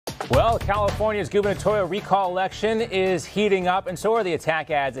Well, California's gubernatorial recall election is heating up, and so are the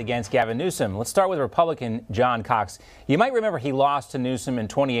attack ads against Gavin Newsom. Let's start with Republican John Cox. You might remember he lost to Newsom in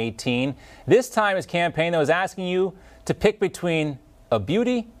 2018. This time his campaign, though, is asking you to pick between a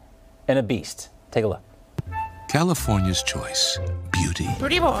beauty and a beast. Take a look. California's choice, beauty.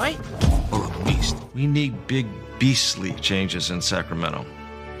 Pretty boy. Or a beast. We need big, beastly changes in Sacramento.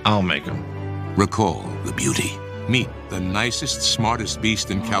 I'll make them. Recall the beauty. Meet the nicest, smartest beast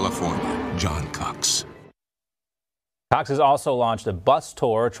in California, John Cox. Cox has also launched a bus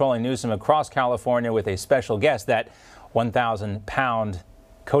tour trolling Newsom across California with a special guest, that 1,000-pound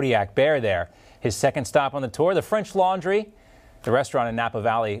Kodiak bear there. His second stop on the tour, the French Laundry, the restaurant in Napa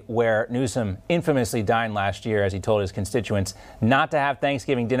Valley where Newsom infamously dined last year as he told his constituents not to have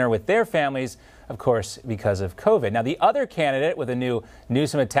Thanksgiving dinner with their families, of course, because of COVID. Now, the other candidate with a new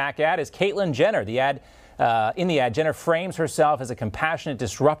Newsom attack ad is Caitlyn Jenner. In the ad, Jenner frames herself as a compassionate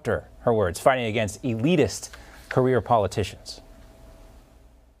disruptor, her words, fighting against elitist career politicians.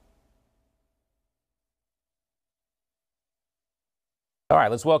 All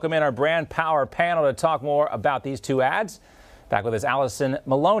right, let's welcome in our Brand Power panel to talk more about these two ads. Back with us, Alison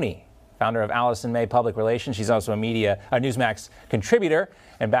Maloni, founder of Alison May Public Relations. She's also a NewsMax contributor.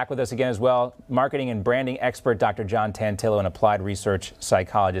 And back with us again as well, marketing and branding expert Dr. John Tantillo, an applied research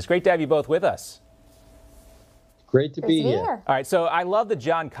psychologist. Great to have you both with us. Great to be here. All right, so I love the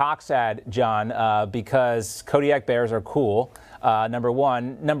John Cox ad, John, because Kodiak bears are cool, number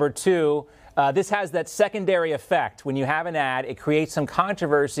one. Number two, this has that secondary effect. When you have an ad, it creates some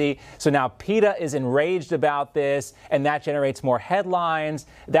controversy. So now PETA is enraged about this, and that generates more headlines.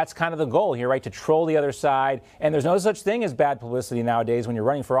 That's kind of the goal here, right, to troll the other side. And there's no such thing as bad publicity nowadays when you're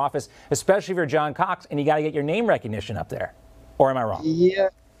running for office, especially if you're John Cox and you got to get your name recognition up there. Or am I wrong? Yeah.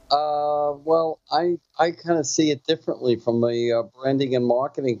 Well, I kind of see it differently from a branding and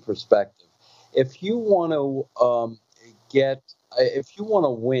marketing perspective. If you want to if you want to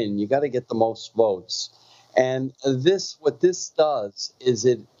win, you got to get the most votes. And what this does is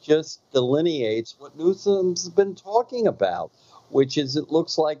it just delineates what Newsom's been talking about, which is it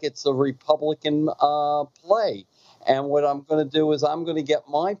looks like it's a Republican play. And what I'm going to do is I'm going to get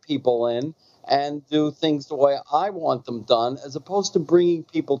my people in and do things the way I want them done, as opposed to bringing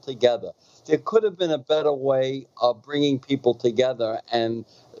people together. There could have been a better way of bringing people together and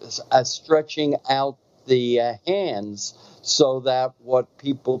stretching out the hands so that what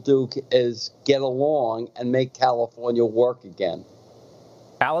people do is get along and make California work again.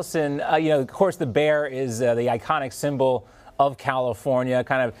 Alison, of course, the bear is the iconic symbol of California,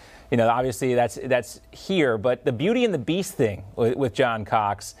 kind of, obviously that's here, but the beauty and the beast thing with John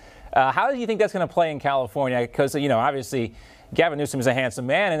Cox, how do you think that's going to play in California? Because, obviously, Gavin Newsom is a handsome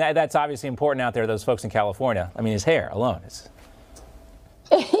man, and that's obviously important out there, those folks in California. I mean, his hair alone is...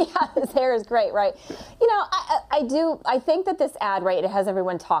 Yeah, his hair is great, right? I think that this ad, right, it has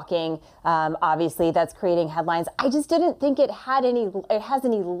everyone talking. Obviously, that's creating headlines. I just didn't think it has any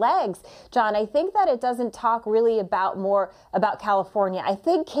legs, John. I think that it doesn't talk really about California. I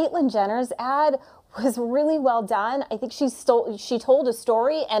think Caitlyn Jenner's ad was really well done. I think she told a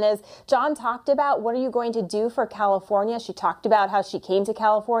story, and as John talked about, what are you going to do for California? She talked about how she came to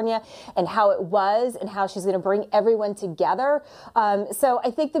California and how it was, and how she's going to bring everyone together. So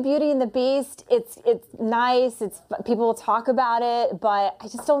I think the Beauty and the Beast, it's nice. People will talk about it, but I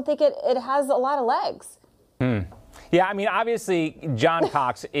just don't think it has a lot of legs. Yeah, I mean, obviously, John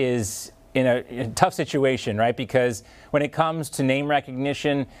Cox is in a tough situation, right? Because when it comes to name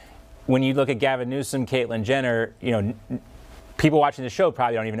recognition, when you look at Gavin Newsom, Caitlyn Jenner, people watching the show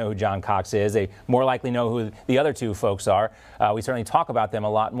probably don't even know who John Cox is. They more likely know who the other two folks are. We certainly talk about them a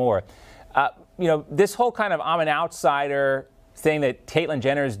lot more. This whole kind of I'm an outsider thing that Caitlyn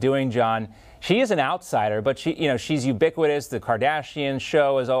Jenner is doing, John, she is an outsider, but she's ubiquitous. The Kardashian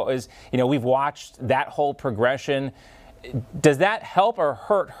show is always, we've watched that whole progression. Does that help or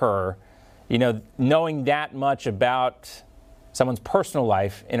hurt her, knowing that much about someone's personal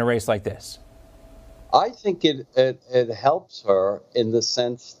life in a race like this? I think it helps her in the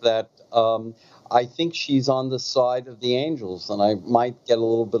sense that I think she's on the side of the angels, and I might get a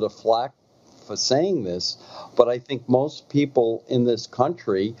little bit of flack for saying this, but I think most people in this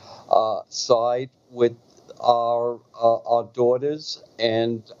country side with our daughters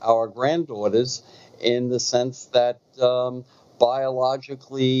and our granddaughters in the sense that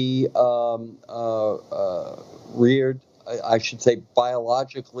biologically reared, I should say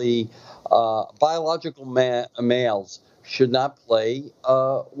biological males should not play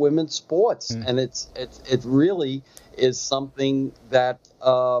women's sports. And it really is something that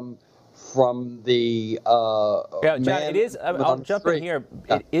from the yeah, John, man it is. I'll jump in here.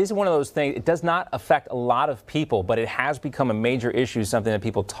 Yeah. It is one of those things. It does not affect a lot of people, but it has become a major issue, something that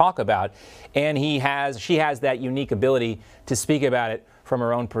people talk about. And she has that unique ability to speak about it from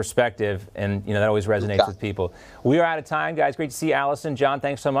her own perspective, and that always resonates with people. We are out of time, guys. Great to see Alison. John,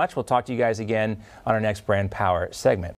 thanks so much. We'll talk to you guys again on our next Brand Power segment.